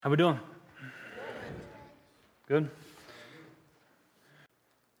How we doing? Good.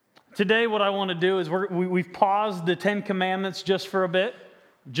 Today, what I want to do is we've paused the Ten Commandments just for a bit,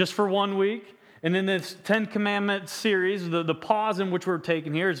 just for 1 week. And in this Ten Commandments series, the pause in which we're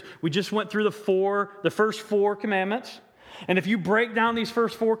taking here is we just went through the first four commandments. And if you break down these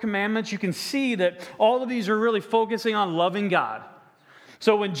first four commandments, you can see that all of these are really focusing on loving God.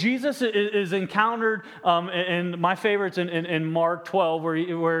 So when Jesus is encountered, and my favorite's in Mark 12,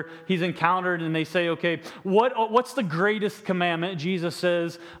 where he's encountered and they say, okay, what's the greatest commandment? Jesus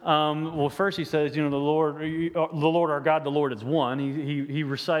says, first he says, the Lord our God, the Lord is one. He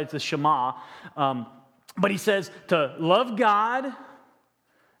recites the Shema. But he says to love God,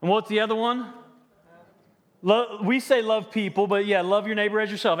 and what's the other one? We say love people, but yeah, love your neighbor as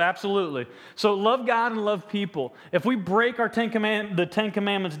yourself, absolutely. So love God and love people. If we break the Ten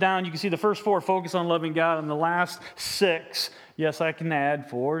Commandments down, you can see the first four focus on loving God, and the last six, yes, I can add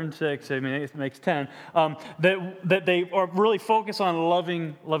 4 and 6, I mean, it makes 10, that they are really focused on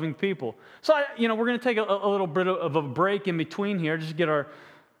loving people. So, we're going to take a little bit of a break in between here, just to get our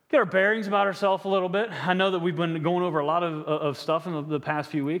bearings about ourselves a little bit. I know that we've been going over a lot of stuff in the past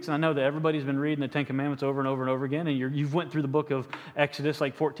few weeks, and I know that everybody's been reading the Ten Commandments over and over and over again, and you've went through the book of Exodus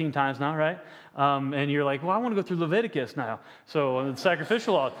like 14 times now, right? And you're like, well, I want to go through Leviticus now. So the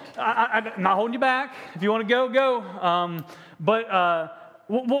sacrificial law. I'm not holding you back. If you want to go.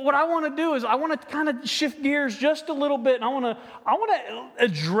 What I want to do is I want to kind of shift gears just a little bit, and I want to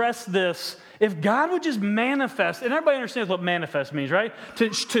address this. If God would just manifest, and everybody understands what manifest means, right?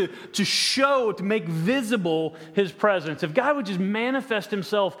 To show, to make visible His presence. If God would just manifest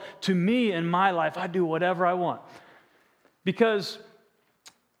Himself to me in my life, I'd do whatever I want. Because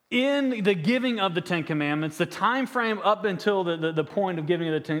in the giving of the Ten Commandments, the time frame up until the point of giving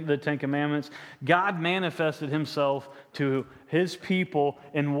the Ten Commandments, God manifested Himself to His people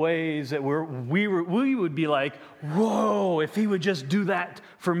in ways that we would be like, whoa, if He would just do that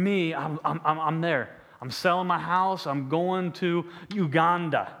for me, I'm there. I'm selling my house, I'm going to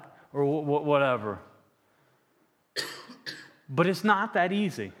Uganda or whatever. But it's not that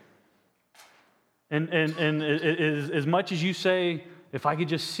easy. And as much as you say, if I could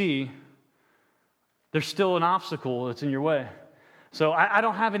just see, there's still an obstacle that's in your way. So I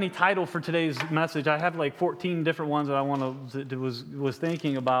don't have any title for today's message. I have like 14 different ones that I was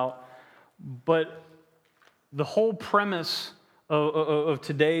thinking about. But the whole premise of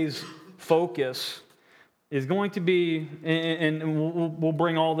today's focus is going to be, and we'll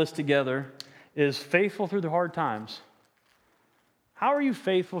bring all this together, is faithful through the hard times. How are you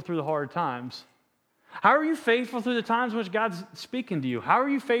faithful through the hard times? How are you faithful through the times in which God's speaking to you? How are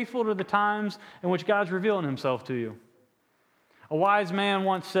you faithful to the times in which God's revealing Himself to you? A wise man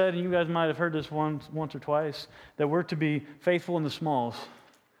once said, and you guys might have heard this once or twice, that we're to be faithful in the smalls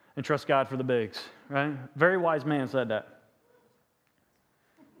and trust God for the bigs, right? Very wise man said that.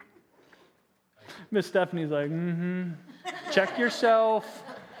 Miss Stephanie's like, check yourself.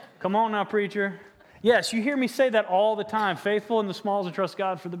 Come on now, preacher. Yes, you hear me say that all the time. Faithful in the smalls and trust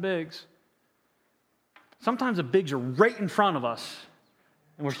God for the bigs. Sometimes the bigs are right in front of us,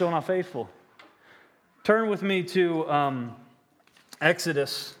 and we're still not faithful. Turn with me to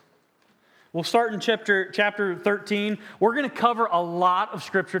Exodus. We'll start in chapter 13. We're going to cover a lot of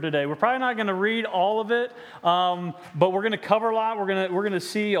Scripture today. We're probably not going to read all of it, but we're going to cover a lot. We're going to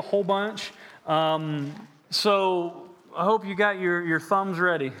see a whole bunch. So I hope you got your thumbs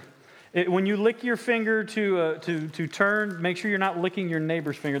ready. When you lick your finger to turn, make sure you're not licking your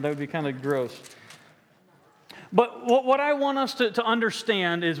neighbor's finger. That would be kind of gross. But what I want us to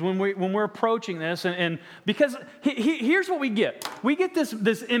understand is when we're approaching this, and because here's what we get. We get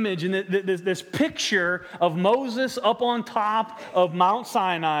this image and this picture of Moses up on top of Mount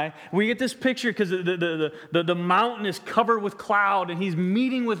Sinai. We get this picture because the mountain is covered with cloud, and he's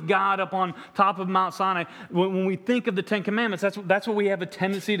meeting with God up on top of Mount Sinai. When we think of the Ten Commandments, that's what we have a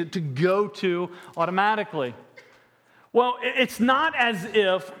tendency to go to automatically. Well, it's not as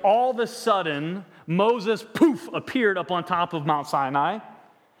if all of a sudden Moses, appeared up on top of Mount Sinai,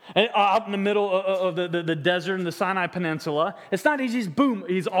 out in the middle of the desert in the Sinai Peninsula. It's not he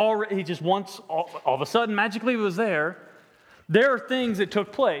just once, all of a sudden, magically was there. There are things that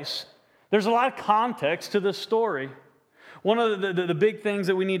took place. There's a lot of context to this story. One of the big things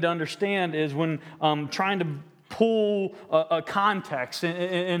that we need to understand is when trying to pull a context,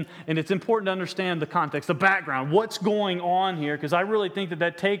 and it's important to understand the context, the background, what's going on here, because I really think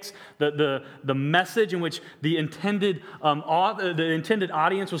that takes the message in which the intended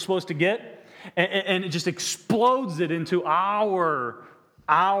audience was supposed to get, and it just explodes it into our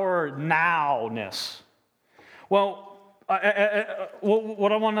nowness. Well,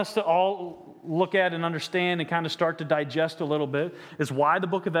 what I want us to all look at and understand and kind of start to digest a little bit is why the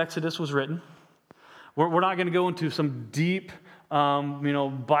book of Exodus was written. We're not going to go into some deep,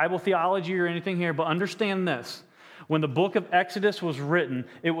 Bible theology or anything here, but understand this. When the book of Exodus was written,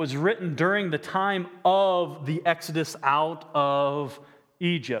 it was written during the time of the Exodus out of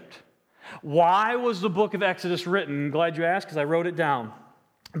Egypt. Why was the book of Exodus written? I'm glad you asked, because I wrote it down.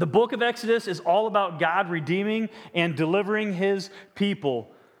 The book of Exodus is all about God redeeming and delivering his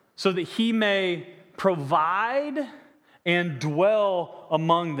people so that he may provide and dwell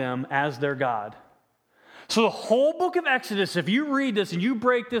among them as their God. So the whole book of Exodus, if you read this and you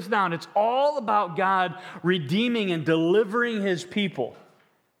break this down, it's all about God redeeming and delivering his people.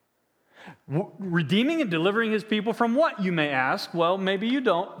 Redeeming and delivering his people from what, you may ask? Well, maybe you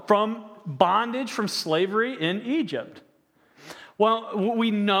don't. From bondage, from slavery in Egypt. Well,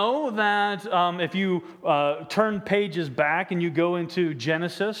 we know that if you turn pages back and you go into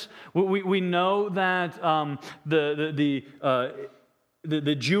Genesis, we know that the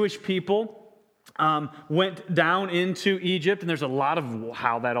Jewish people went down into Egypt, and there's a lot of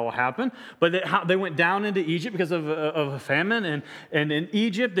how that all happened. But they went down into Egypt because of a famine, and in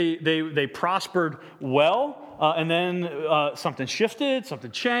Egypt they prospered well. And then something shifted,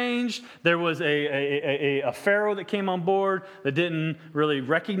 something changed. There was a pharaoh that came on board that didn't really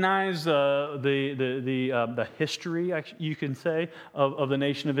recognize the history, you can say, of the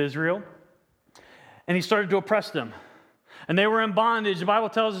nation of Israel. And he started to oppress them. And they were in bondage. The Bible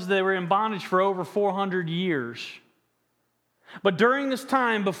tells us they were in bondage for over 400 years. But during this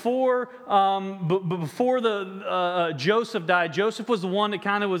time, before Joseph died, Joseph was the one that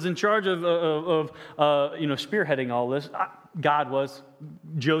kind of was in charge of spearheading all this. God was.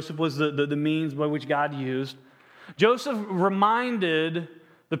 Joseph was the means by which God used. Joseph reminded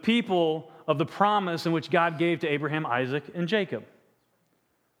the people of the promise in which God gave to Abraham, Isaac, and Jacob.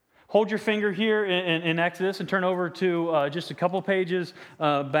 Hold your finger here in Exodus and turn over to just a couple pages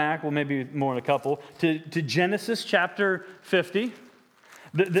back, well, maybe more than a couple, to Genesis chapter 50.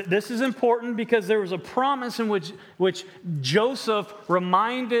 This is important because there was a promise in which Joseph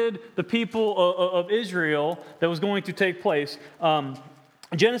reminded the people of Israel that was going to take place.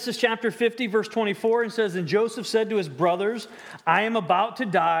 Genesis chapter 50, verse 24, it says, "And Joseph said to his brothers, I am about to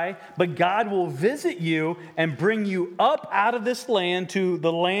die, but God will visit you and bring you up out of this land to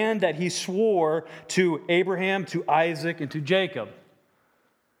the land that he swore to Abraham, to Isaac, and to Jacob."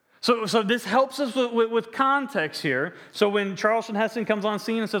 So this helps us with context here. So when Charleston Heston comes on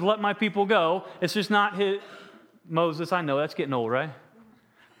scene and says, "Let my people go," it's just not Moses. I know, that's getting old, right?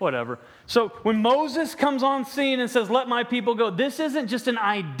 Whatever. So when Moses comes on scene and says, "Let my people go," this isn't just an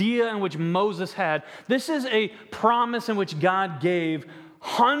idea in which Moses had. This is a promise in which God gave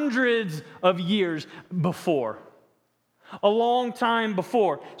hundreds of years before. A long time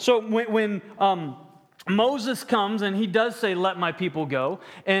before. So when Moses comes and he does say, "Let my people go,"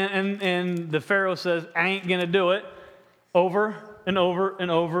 and the Pharaoh says, "I ain't going to do it," over and over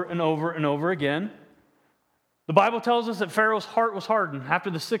and over and over and over again. The Bible tells us that Pharaoh's heart was hardened. After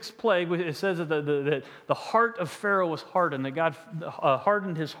the sixth plague, it says that the heart of Pharaoh was hardened, that God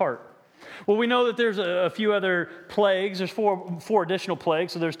hardened his heart. Well, we know that there's a few other plagues. There's four additional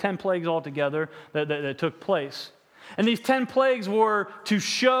plagues, so there's 10 plagues altogether that took place. And these 10 plagues were to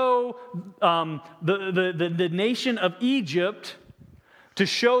show the nation of Egypt, to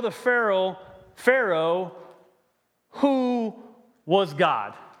show the Pharaoh who was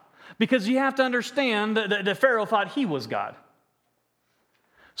God. Because you have to understand that Pharaoh thought he was God.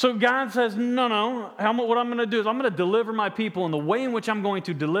 So God says, no, what I'm going to do is I'm going to deliver my people. And the way in which I'm going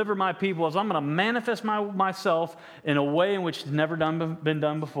to deliver my people is I'm going to manifest myself in a way in which it's never been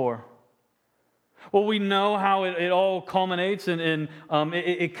done before. Well, we know how it all culminates, and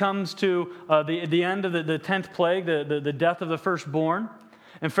it comes to the end of the 10th plague, the death of the firstborn.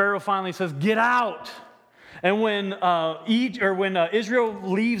 And Pharaoh finally says, "Get out." And when Israel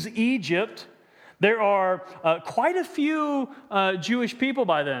leaves Egypt, there are quite a few Jewish people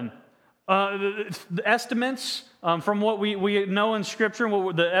by then. The estimates from what we know in Scripture,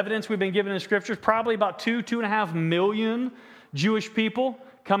 and the evidence we've been given in Scripture, is probably about 2.5 million Jewish people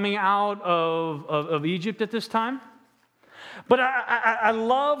coming out of Egypt at this time. But I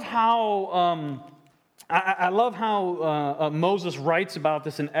love how Moses writes about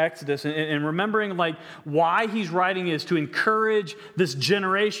this in Exodus, and remembering why he's writing is to encourage this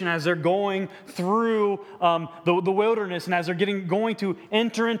generation as they're going through the wilderness, and as they're going to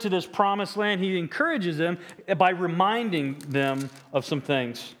enter into this promised land. He encourages them by reminding them of some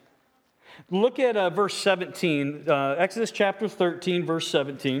things. Look at verse 17, Exodus chapter 13, verse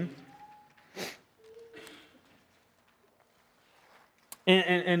 17.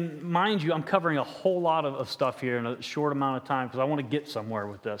 And mind you, I'm covering a whole lot of stuff here in a short amount of time because I want to get somewhere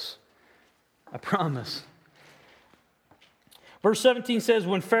with this. I promise. Verse 17 says,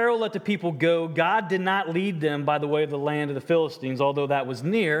 when Pharaoh let the people go, God did not lead them by the way of the land of the Philistines, although that was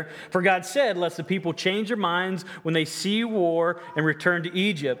near. For God said, lest the people change their minds when they see war and return to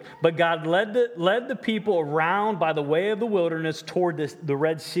Egypt. But God led the people around by the way of the wilderness toward the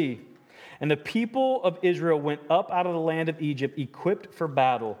Red Sea. And the people of Israel went up out of the land of Egypt, equipped for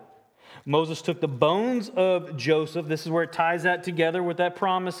battle. Moses took the bones of Joseph. This is where it ties that together with that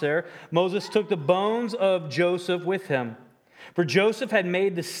promise there. Moses took the bones of Joseph with him. For Joseph had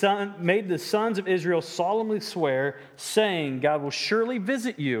made the sons of Israel solemnly swear, saying, God will surely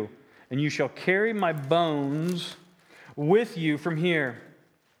visit you, and you shall carry my bones with you from here.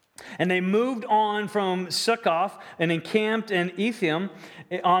 And they moved on from Succoth and encamped in Etham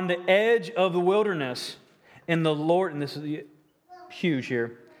on the edge of the wilderness. And the Lord, and this is huge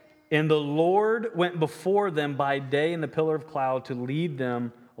here, and the Lord went before them by day in the pillar of cloud to lead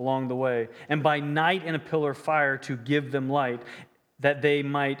them along the way, and by night in a pillar of fire to give them light, that they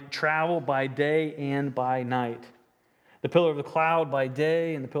might travel by day and by night. The pillar of the cloud by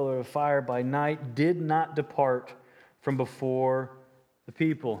day and the pillar of fire by night did not depart from before the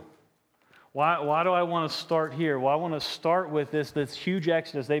people. Why do I want to start here? Well, I want to start with this huge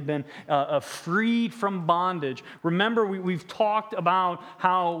exodus. They've been freed from bondage. Remember, we've talked about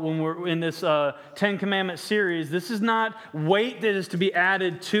how when we're in this Ten Commandment series, this is not weight that is to be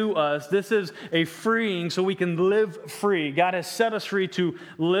added to us. This is a freeing so we can live free. God has set us free to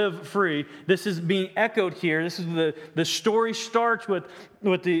live free. This is being echoed here. This is the story starts with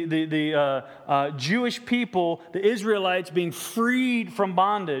the Jewish people, the Israelites, being freed from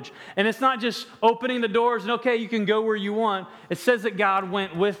bondage. And it's not just opening the doors and, okay, you can go where you want. It says that God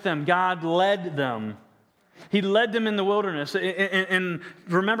went with them. God led them. He led them in the wilderness. And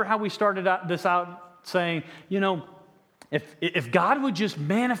remember how we started this out saying, if God would just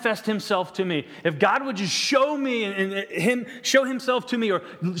manifest himself to me, if God would just show me and show himself to me, or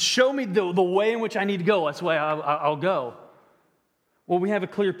show me the way in which I need to go, that's the way I'll go. Well, we have a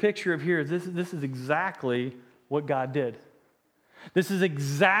clear picture of here. This is exactly what God did. This is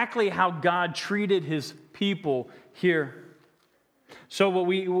exactly how God treated his people here. So what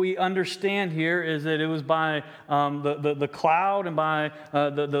we understand here is that it was by the cloud and by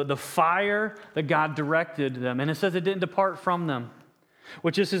the fire that God directed them. And it says it didn't depart from them,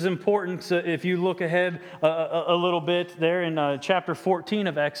 which is important. If you look ahead a little bit there in chapter 14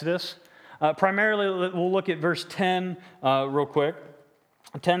 of Exodus, primarily we'll look at verse 10 real quick.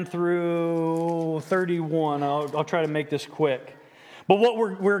 10 through 31. I'll try to make this quick. But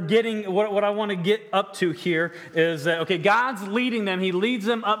what we're getting, what I want to get up to here is that, okay, God's leading them. He leads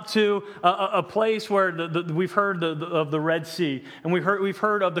them up to a place where we've heard of the Red Sea, and we've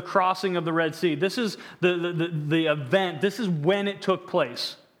heard of the crossing of the Red Sea. This is the event. This is when it took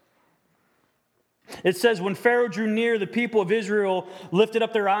place. It says, when Pharaoh drew near, the people of Israel lifted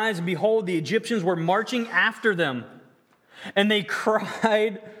up their eyes, and behold, the Egyptians were marching after them. And they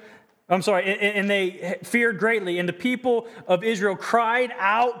and they feared greatly. And the people of Israel cried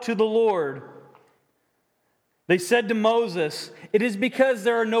out to the Lord. They said to Moses, it is because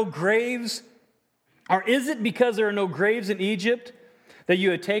there are no graves, or is it because there are no graves in Egypt that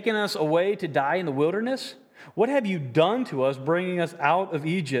you have taken us away to die in the wilderness? What have you done to us, bringing us out of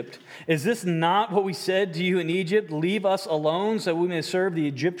Egypt? Is this not what we said to you in Egypt? Leave us alone so we may serve the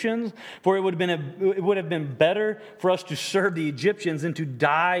Egyptians? For it would have been better for us to serve the Egyptians than to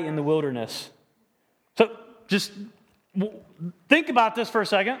die in the wilderness. So just think about this for a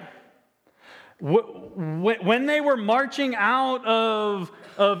second. When they were marching out of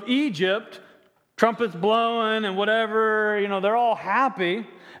Egypt, trumpets blowing and whatever, they're all happy.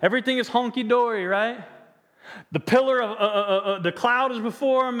 Everything is hunky-dory, right? The pillar of the cloud is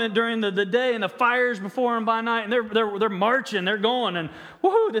before them during the day, and the fire is before them by night, and they're marching, they're going, and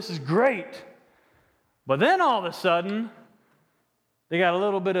woohoo, this is great. But then all of a sudden, they got a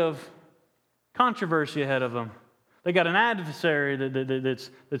little bit of controversy ahead of them. They got an adversary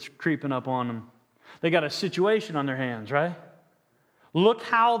that's creeping up on them. They got a situation on their hands, right? Look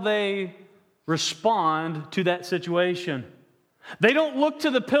how they respond to that situation. They don't look to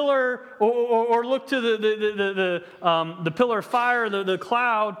the pillar or look to the pillar of fire, the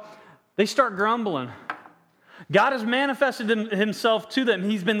cloud. They start grumbling. God has manifested himself to them.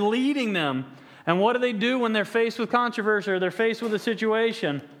 He's been leading them. And what do they do when they're faced with controversy or they're faced with a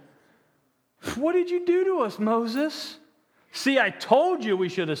situation? What did you do to us, Moses? See, I told you we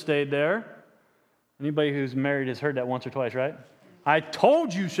should have stayed there. Anybody who's married has heard that once or twice, right? I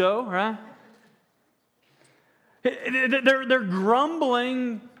told you so, right? They're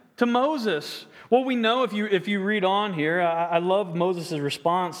grumbling to Moses. Well, we know if you read on here, I love Moses'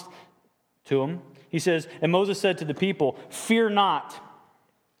 response to him. He says, and Moses said to the people, "Fear not.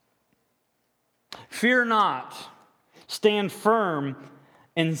 Fear not. Stand firm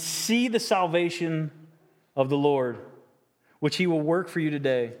and see the salvation of the Lord, which he will work for you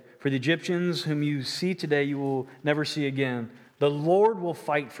today. For the Egyptians whom you see today, you will never see again. The Lord will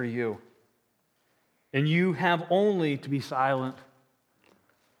fight for you, and you have only to be silent."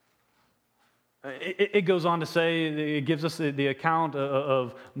 It goes on to say, it gives us the account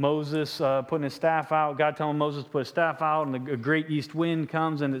of Moses putting his staff out, God telling Moses to put his staff out, and a great east wind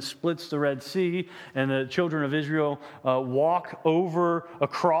comes and it splits the Red Sea, and the children of Israel walk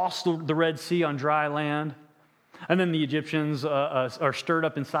across the Red Sea on dry land. And then the Egyptians are stirred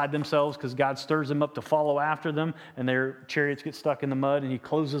up inside themselves because God stirs them up to follow after them, and their chariots get stuck in the mud, and he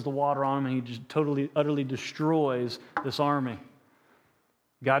closes the water on them, and he just totally, utterly destroys this army.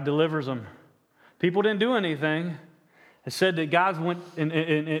 God delivers them. People didn't do anything. It said that God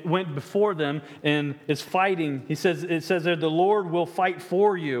went before them and is fighting. It says that the Lord will fight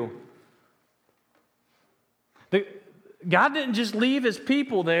for you. God didn't just leave his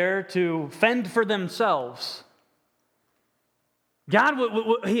people there to fend for themselves. God,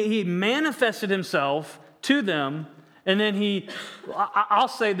 he manifested himself to them, and then I'll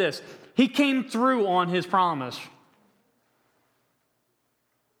say this, he came through on his promise.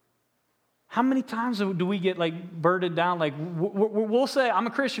 How many times do we get burdened down? We'll say, I'm a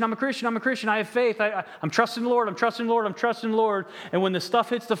Christian, I have faith, I'm trusting the Lord, I'm trusting the Lord. And when the stuff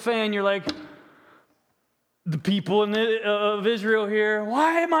hits the fan, you're like, the people of Israel here,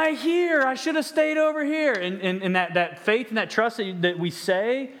 why am I here? I should have stayed over here. And that faith and that trust that we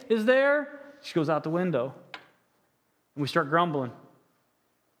say is there, just goes out the window. And we start grumbling.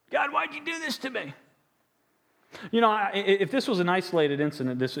 God, why'd you do this to me? You know, if this was an isolated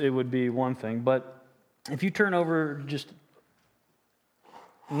incident, it would be one thing. But if you turn over just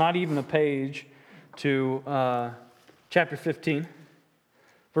not even a page to chapter 15,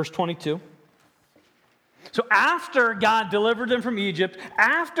 verse 22. So after God delivered them from Egypt,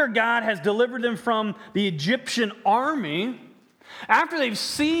 after God has delivered them from the Egyptian army, after they've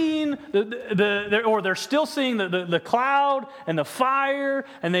seen they're still seeing the cloud and the fire,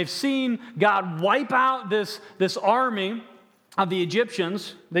 and they've seen God wipe out this army of the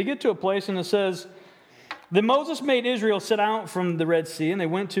Egyptians, they get to a place and it says, "Then Moses made Israel set out from the Red Sea, and they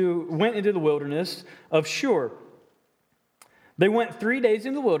went into the wilderness of Shur. They went 3 days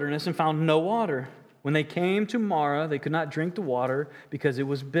into the wilderness and found no water. When they came to Marah, they could not drink the water because it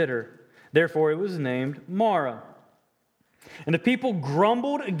was bitter. Therefore it was named Marah. And the people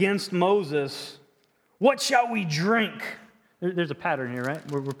grumbled against Moses, 'What shall we drink?'" There's a pattern here,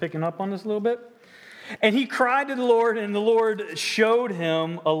 right? We're picking up on this a little bit. "And he cried to the Lord, and the Lord showed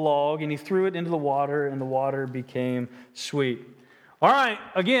him a log, and he threw it into the water, and the water became sweet." All right,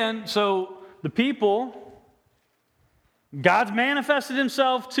 again, so the people, God's manifested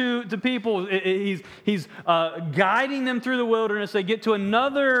himself to the people. He's guiding them through the wilderness. They get to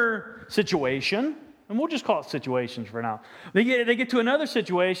another situation. And we'll just call it situations for now. They get to another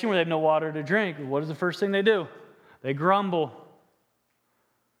situation where they have no water to drink. What is the first thing they do? They grumble.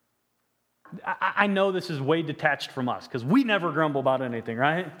 I know this is way detached from us because we never grumble about anything,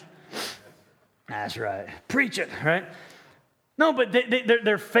 right? That's right. Preach it, right? No, but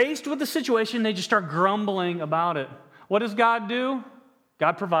they're faced with the situation. They just start grumbling about it. What does God do?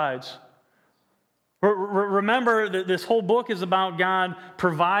 God provides. Remember that this whole book is about God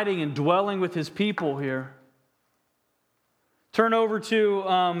providing and dwelling with his people here. Turn over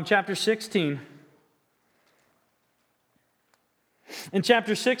to chapter 16. In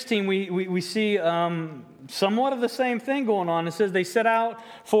chapter 16, we see somewhat of the same thing going on. It says they set out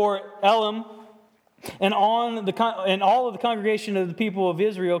for Elim, and all of the congregation of the people of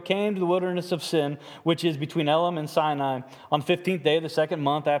Israel came to the wilderness of Sin, which is between Elim and Sinai, on the 15th day of the second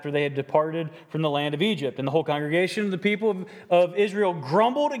month after they had departed from the land of Egypt. And the whole congregation of the people of Israel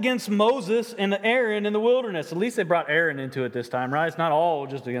grumbled against Moses and Aaron in the wilderness. At least they brought Aaron into it this time, right? It's not all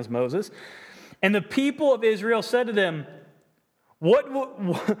just against Moses. And the people of Israel said to them,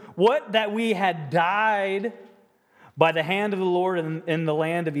 What that we had died by the hand of the Lord in the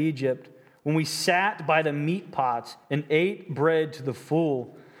land of Egypt, when we sat by the meat pots and ate bread to the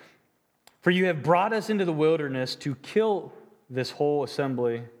full. For you have brought us into the wilderness to kill this whole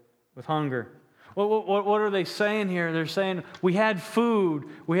assembly with hunger." What are they saying here? They're saying, we had food,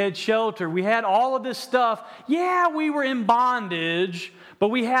 we had shelter, we had all of this stuff. Yeah, we were in bondage, but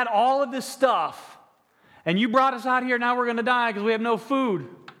we had all of this stuff. And you brought us out here, now we're going to die because we have no food.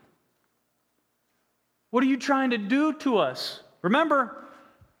 What are you trying to do to us? Remember,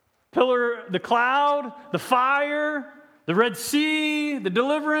 pillar, the cloud, the fire, the Red Sea, the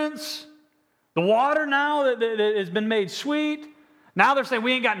deliverance, the water now that has been made sweet. Now they're saying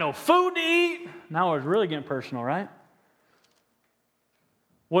we ain't got no food to eat. Now it's really getting personal, right?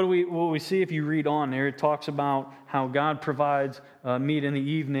 What we see if you read on there, it talks about how God provides meat in the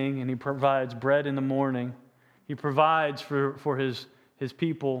evening and He provides bread in the morning. He provides for His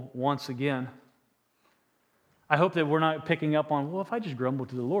people once again. I hope that we're not picking up on, well, if I just grumble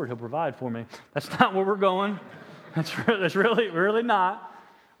to the Lord, He'll provide for me. That's not where we're going. That's really not.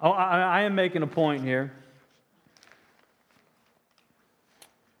 I am making a point here.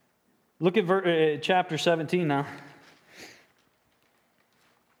 Look at chapter 17 now.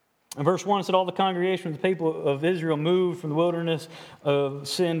 In verse 1, it said, all the congregation of the people of Israel moved from the wilderness of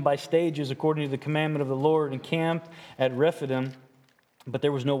sin by stages according to the commandment of the Lord and camped at Rephidim. But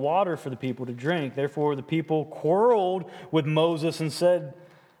there was no water for the people to drink. Therefore the people quarreled with Moses and said,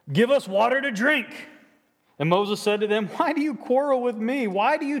 give us water to drink. And Moses said to them, why do you quarrel with me?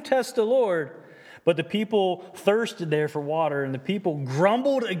 Why do you test the Lord? But the people thirsted there for water, and the people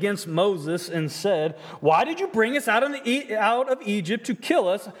grumbled against Moses and said, why did you bring us out of Egypt to kill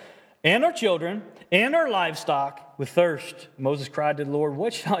us and our children and our livestock with thirst? Moses cried to the Lord,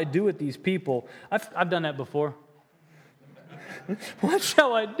 what shall I do with these people? I've done that before. What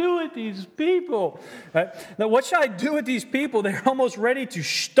shall I do with these people? Right? Now, what shall I do with these people? They're almost ready to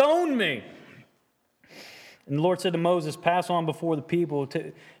stone me. And the Lord said to Moses, pass on before the people,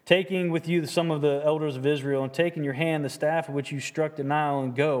 taking with you some of the elders of Israel, and take in your hand the staff of which you struck the Nile,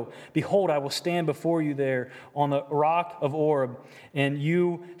 and go. Behold, I will stand before you there on the rock of Oreb, and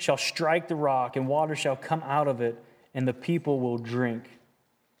you shall strike the rock, and water shall come out of it, and the people will drink.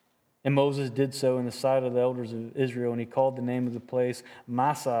 And Moses did so in the sight of the elders of Israel, and he called the name of the place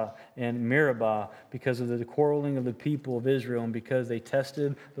Massah and Meribah, because of the quarreling of the people of Israel, and because they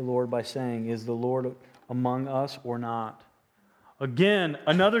tested the Lord by saying, is the Lord among us or not? Again,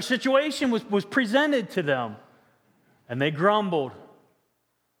 another situation was presented to them, and they grumbled.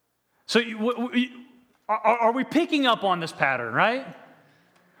 So are we picking up on this pattern, right?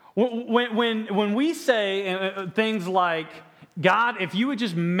 When we say things like, God, if you would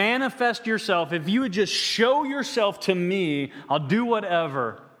just manifest yourself, if you would just show yourself to me, I'll do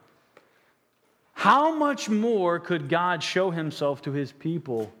whatever. How much more could God show Himself to His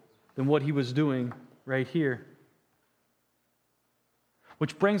people than what He was doing right here?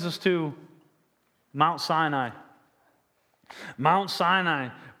 Which brings us to Mount Sinai. Mount Sinai,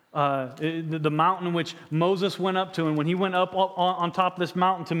 the mountain in which Moses went up to, and when he went up on top of this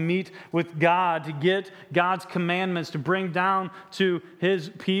mountain to meet with God, to get God's commandments, to bring down to his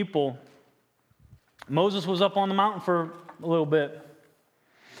people, Moses was up on the mountain for a little bit.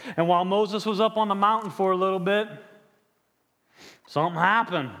 And while Moses was up on the mountain for a little bit, something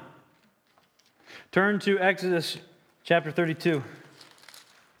happened. Turn to Exodus chapter 32.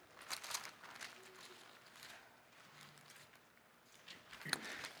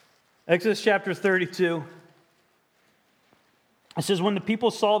 Exodus chapter 32. It says, when the people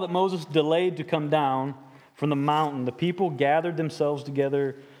saw that Moses delayed to come down from the mountain, the people gathered themselves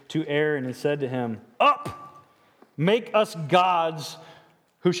together to Aaron and said to him, up, make us gods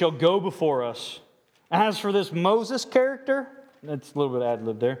who shall go before us. As for this Moses character, that's a little bit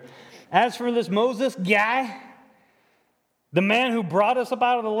ad-lib there. As for this Moses guy, the man who brought us up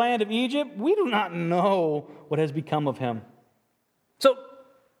out of the land of Egypt, we do not know what has become of him. So,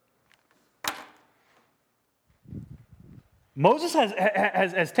 Moses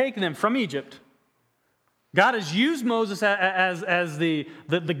has taken them from Egypt. God has used Moses as the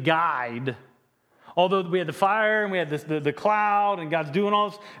guide. Although we had the fire and we had the cloud and God's doing all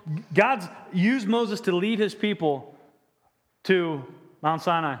this, God's used Moses to lead his people to Mount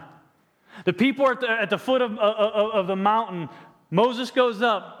Sinai. The people are at the foot of the mountain. Moses goes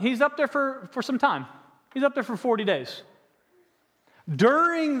up. He's up there for some time. He's up there for 40 days.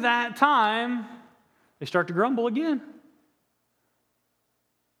 During that time, they start to grumble again.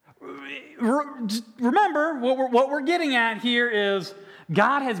 Remember, what we're getting at here is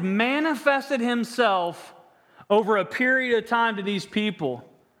God has manifested himself over a period of time to these people.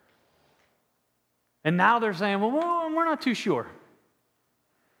 And now they're saying, well, we're not too sure.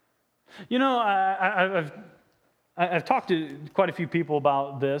 You know, I've talked to quite a few people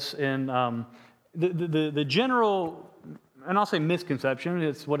about this, and the general, and I'll say misconception,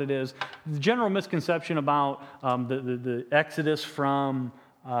 it's what it is, the general misconception about the Exodus from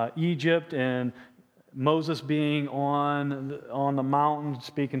Egypt and Moses being on the mountain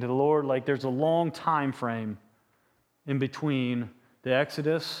speaking to the Lord, like there's a long time frame in between the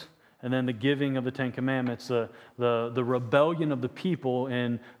Exodus and then the giving of the Ten Commandments, the rebellion of the people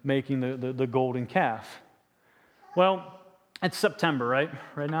in making the golden calf. Well, it's September, right?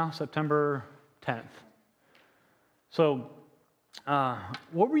 Right now, September 10th. So,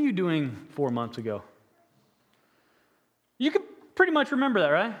 what were you doing 4 months ago? You could pretty much remember that,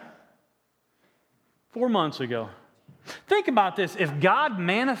 right? 4 months ago. Think about this. If God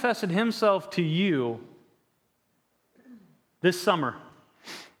manifested himself to you this summer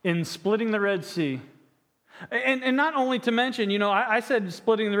in splitting the Red Sea, and not only to mention, I said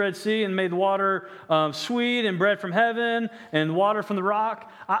splitting the Red Sea and made the water sweet and bread from heaven and water from the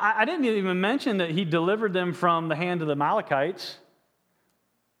rock. I didn't even mention that he delivered them from the hand of the Amalekites.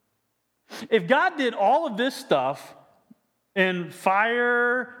 If God did all of this stuff in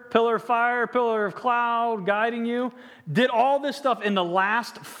fire, pillar of cloud guiding you, did all this stuff in the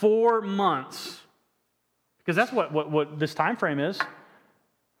last 4 months, because that's what this time frame is.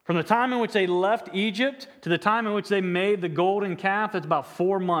 From the time in which they left Egypt to the time in which they made the golden calf, it's about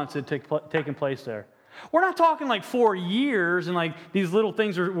 4 months that taken place there. We're not talking like 4 years and like these little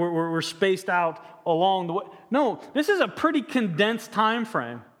things were spaced out along the way. No, this is a pretty condensed time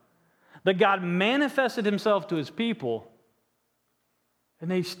frame that God manifested himself to his people, and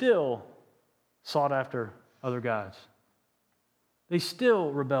they still sought after other gods. They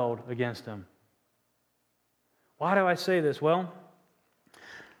still rebelled against him. Why do I say this? Well,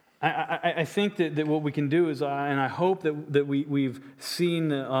 I think that what we can do is, and I hope that we've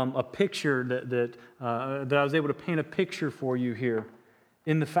seen a picture that I was able to paint a picture for you here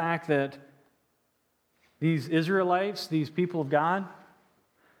in the fact that these Israelites, these people of God,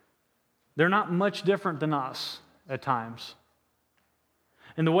 they're not much different than us at times.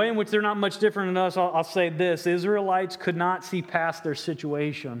 And the way in which they're not much different than us, I'll say this: the Israelites could not see past their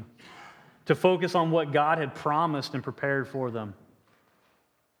situation to focus on what God had promised and prepared for them.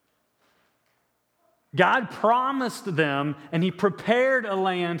 God promised them, and he prepared a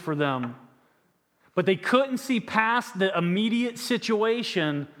land for them. But they couldn't see past the immediate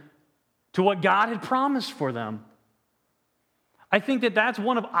situation to what God had promised for them. I think that that's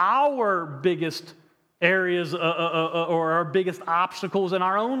one of our biggest areas or our biggest obstacles in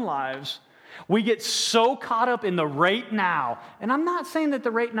our own lives. We get so caught up in the right now. And I'm not saying that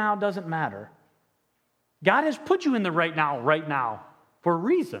the right now doesn't matter. God has put you in the right now for a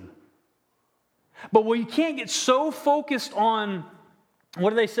reason. But you can't get so focused on, what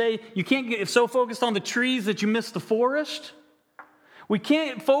do they say? You can't get so focused on the trees that you miss the forest. We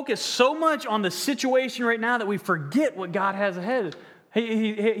can't focus so much on the situation right now that we forget what God has ahead.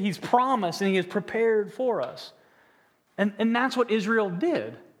 He's promised and he has prepared for us. And that's what Israel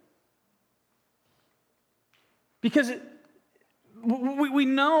did. Because we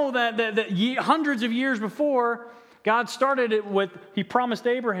know that hundreds of years before, God started it with, he promised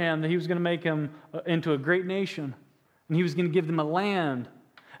Abraham that he was going to make him into a great nation. And he was going to give them a land.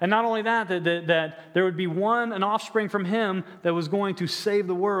 And not only that there would be an offspring from him that was going to save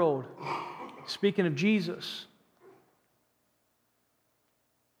the world. Speaking of Jesus.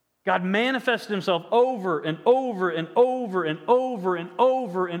 God manifested himself over and over and over and over and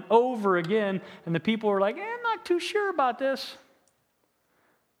over and over again. And the people were like, I'm not too sure about this.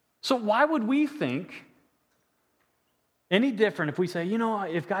 So why would we think any different if we say,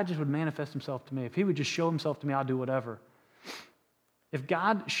 if God just would manifest himself to me, if he would just show himself to me, I'll do whatever. If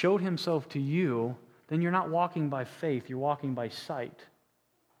God showed himself to you, then you're not walking by faith, you're walking by sight.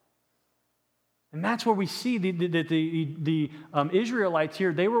 And that's where we see the Israelites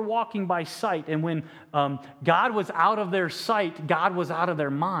here, they were walking by sight. And when God was out of their sight, God was out of their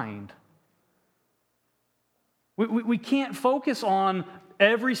mind. We can't focus on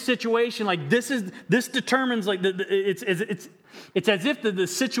every situation like this determines, like it's as if the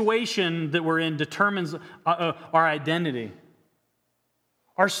situation that we're in determines our identity.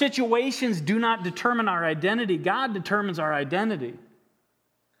 Our situations do not determine our identity. God determines our identity.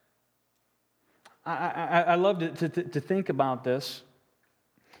 I love to think about this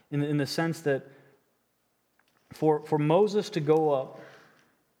in the sense that for Moses to go up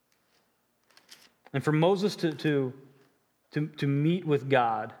and for Moses to meet with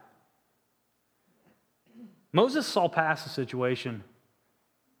God, Moses saw past the situation.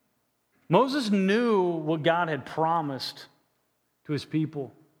 Moses knew what God had promised to his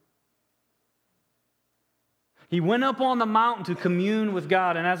people. He went up on the mountain to commune with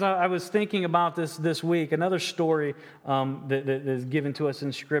God. And as I was thinking about this week, another story that is given to us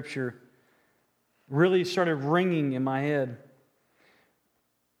in Scripture really started ringing in my head.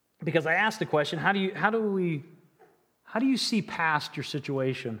 Because I asked the question, how do you see past your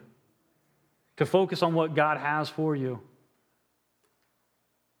situation to focus on what God has for you?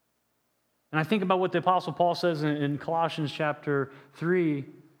 And I think about what the Apostle Paul says in Colossians chapter 3.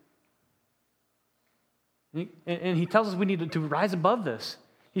 And he tells us we need to rise above this.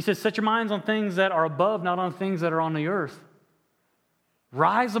 He says, set your minds on things that are above, not on things that are on the earth.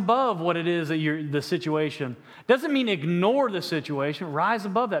 Rise above what it is that the situation. Doesn't mean ignore the situation. Rise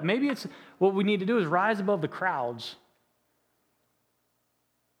above that. Maybe it's what we need to do is rise above the crowds.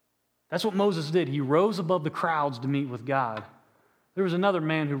 That's what Moses did. He rose above the crowds to meet with God. There was another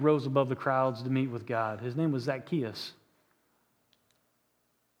man who rose above the crowds to meet with God. His name was Zacchaeus.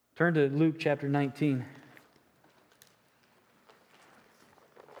 Turn to Luke chapter 19.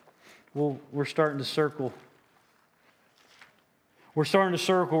 We're starting to circle. We're starting to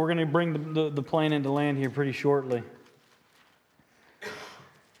circle. We're going to bring the plane into land here pretty shortly.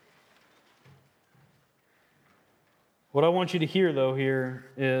 What I want you to hear, though, here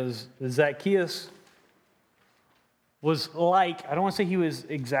is Zacchaeus was like, I don't want to say he was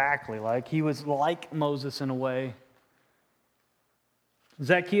exactly like, he was like Moses in a way.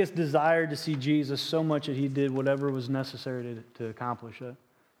 Zacchaeus desired to see Jesus so much that he did whatever was necessary to accomplish it.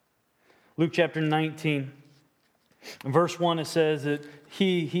 Luke chapter 19. In verse 1, it says that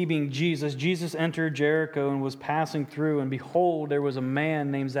he being Jesus entered Jericho and was passing through, and behold, there was a man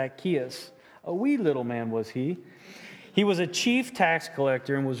named Zacchaeus. A wee little man was he. He was a chief tax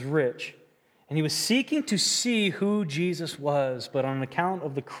collector and was rich. And he was seeking to see who Jesus was, but on account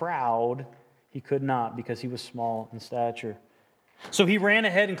of the crowd, he could not because he was small in stature. So he ran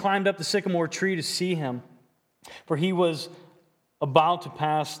ahead and climbed up the sycamore tree to see him, for he was about to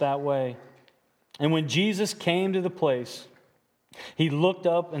pass that way. And when Jesus came to the place, he looked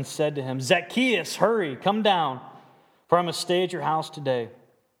up and said to him, Zacchaeus, hurry, come down, for I must stay at your house today.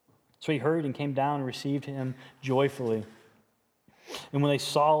 So he hurried and came down and received him joyfully. And when they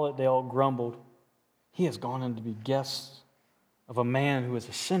saw it, they all grumbled, he has gone in to be guest of a man who is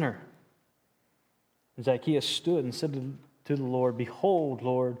a sinner. And Zacchaeus stood and said to the Lord, behold,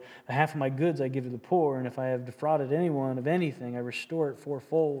 Lord, the half of my goods I give to the poor, and if I have defrauded anyone of anything, I restore it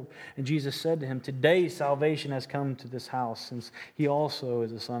fourfold. And Jesus said to him, today salvation has come to this house, since he also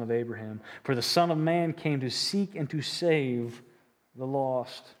is the son of Abraham. For the Son of Man came to seek and to save the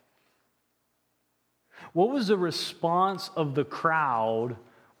lost. What was the response of the crowd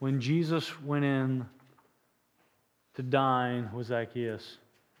when Jesus went in to dine with Zacchaeus?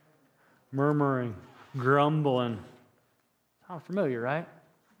 Murmuring, grumbling. Sounds familiar, right?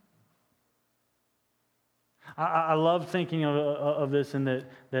 I love thinking of this, and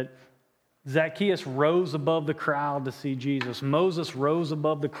that Zacchaeus rose above the crowd to see Jesus. Moses rose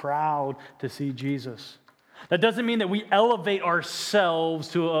above the crowd to see Jesus. That doesn't mean that we elevate ourselves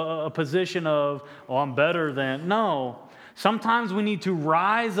to a position of, oh, I'm better than. No. Sometimes we need to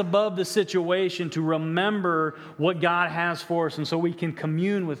rise above the situation to remember what God has for us, and so we can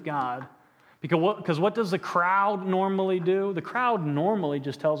commune with God. Because what does the crowd normally do? The crowd normally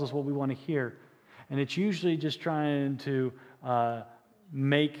just tells us what we want to hear. And it's usually just trying to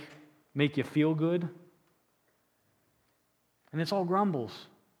make you feel good. And it's all grumbles.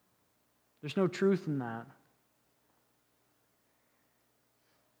 There's no truth in that.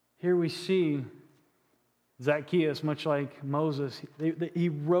 Here we see Zacchaeus, much like Moses, he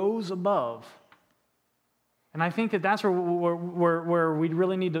rose above. And I think that's where we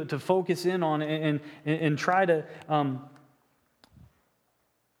really need to focus in on and try to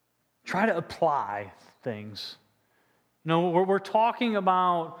apply things. You know, we're talking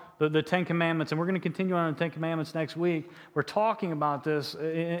about the Ten Commandments, and we're going to continue on the Ten Commandments next week. We're talking about this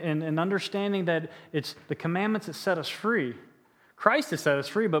and understanding that it's the commandments that set us free. Christ has set us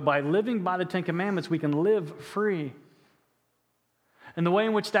free, but by living by the Ten Commandments, we can live free. And the way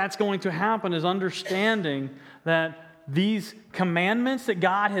in which that's going to happen is understanding that these commandments that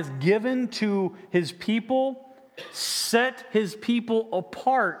God has given to His people set His people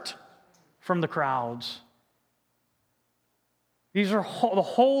apart from the crowds. These are the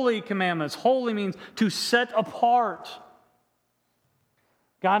holy commandments. Holy means to set apart.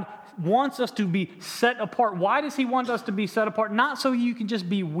 God wants us to be set apart. Why does He want us to be set apart? Not so you can just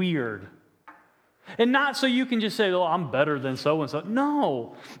be weird. And not so you can just say, oh, I'm better than so-and-so.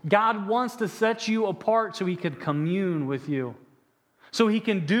 No. God wants to set you apart so He can commune with you. So He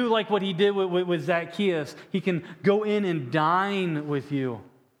can do like what He did with Zacchaeus. He can go in and dine with you.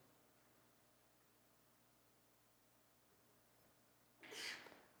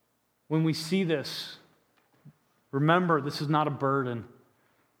 When we see this, remember, this is not a burden.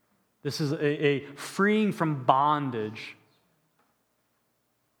 This is a freeing from bondage.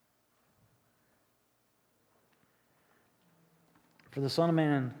 For the Son of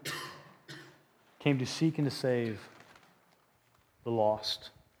Man came to seek and to save the lost.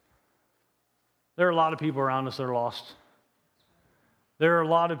 There are a lot of people around us that are lost. There are a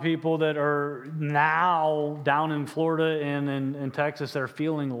lot of people that are now down in Florida and in Texas that are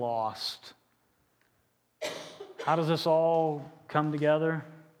feeling lost. How does this all come together?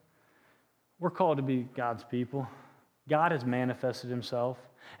 We're called to be God's people. God has manifested himself.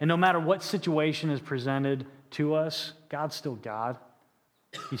 And no matter what situation is presented to us, God's still God.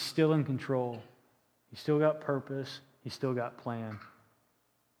 He's still in control. He's still got purpose. He's still got plan.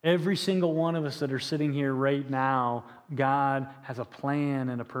 Every single one of us that are sitting here right now, God has a plan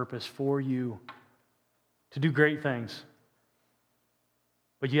and a purpose for you to do great things.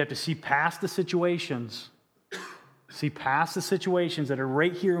 But you have to see past the situations. See past the situations that are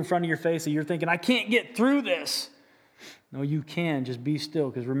right here in front of your face that you're thinking, I can't get through this. No, you can. Just be still,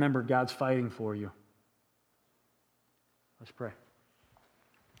 because remember, God's fighting for you. Let's pray.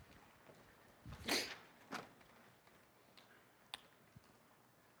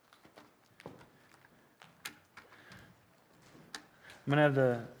 I'm going to have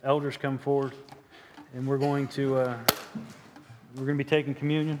the elders come forward, and we're going to be taking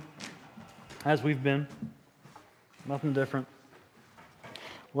communion as we've been. Nothing different.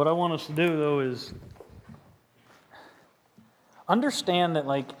 What I want us to do, though, is understand that,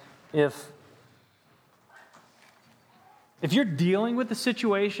 like, if you're dealing with the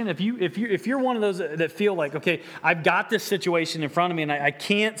situation, if you're one of those that feel like, okay, I've got this situation in front of me, and I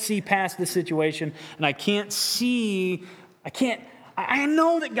can't see past this situation, and I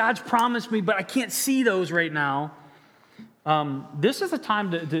know that God's promised me, but I can't see those right now. This is a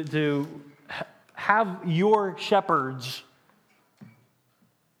time to have your shepherds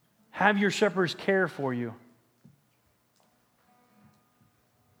care for you.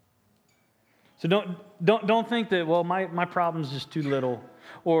 So don't think that, well, my problem's just too little,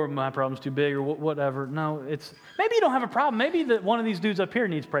 or my problem's too big, or whatever. No, maybe you don't have a problem. Maybe that one of these dudes up here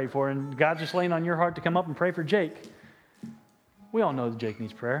needs prayed for, and God's just laying on your heart to come up and pray for Jake. We all know that Jake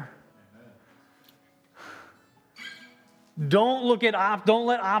needs prayer. Don't let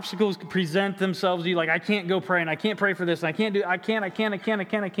obstacles present themselves to you like, I can't go pray, and I can't pray for this, and I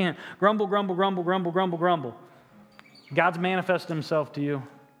can't. Grumble. God's manifested himself to you.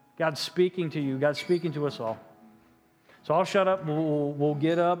 God's speaking to you. God's speaking to us all. So I'll shut up. We'll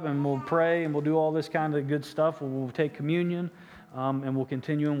get up, and we'll pray, and we'll do all this kind of good stuff. We'll take communion, and we'll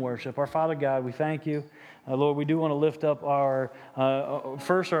continue in worship. Our Father God, we thank you. Lord, we do want to lift up our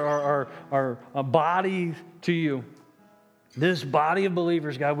body to you. This body of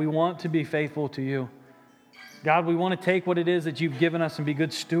believers, God, we want to be faithful to you. God, we want to take what it is that you've given us and be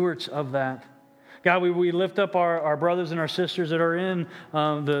good stewards of that. God, we lift up our brothers and our sisters that are in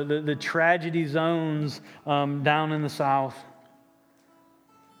the tragedy zones down in the South.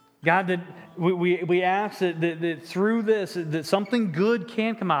 God, that we ask that through this, that something good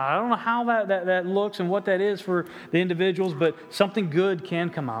can come out. I don't know how that looks and what that is for the individuals, but something good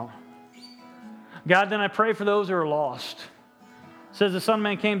can come out. God, then I pray for those who are lost. It says the Son of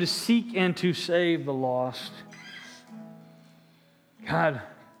Man came to seek and to save the lost. God,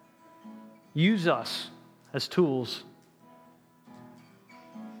 use us as tools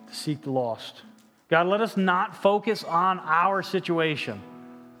to seek the lost. God, let us not focus on our situation.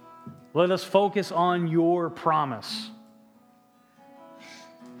 Let us focus on your promise.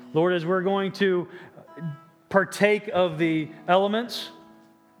 Lord, as we're going to partake of the elements,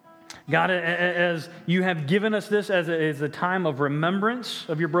 God, as you have given us this as a time of remembrance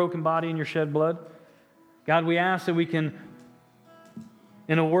of your broken body and your shed blood, God, we ask that we can,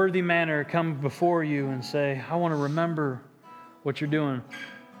 in a worthy manner, come before you and say, I want to remember what you're doing,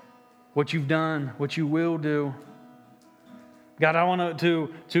 what you've done, what you will do. God, I want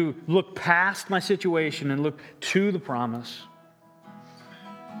to look past my situation and look to the promise.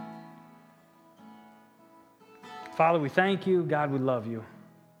 Father, we thank you. God, we love you.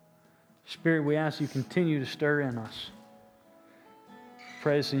 Spirit, we ask you continue to stir in us.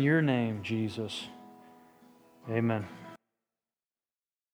 Praise in your name, Jesus. Amen.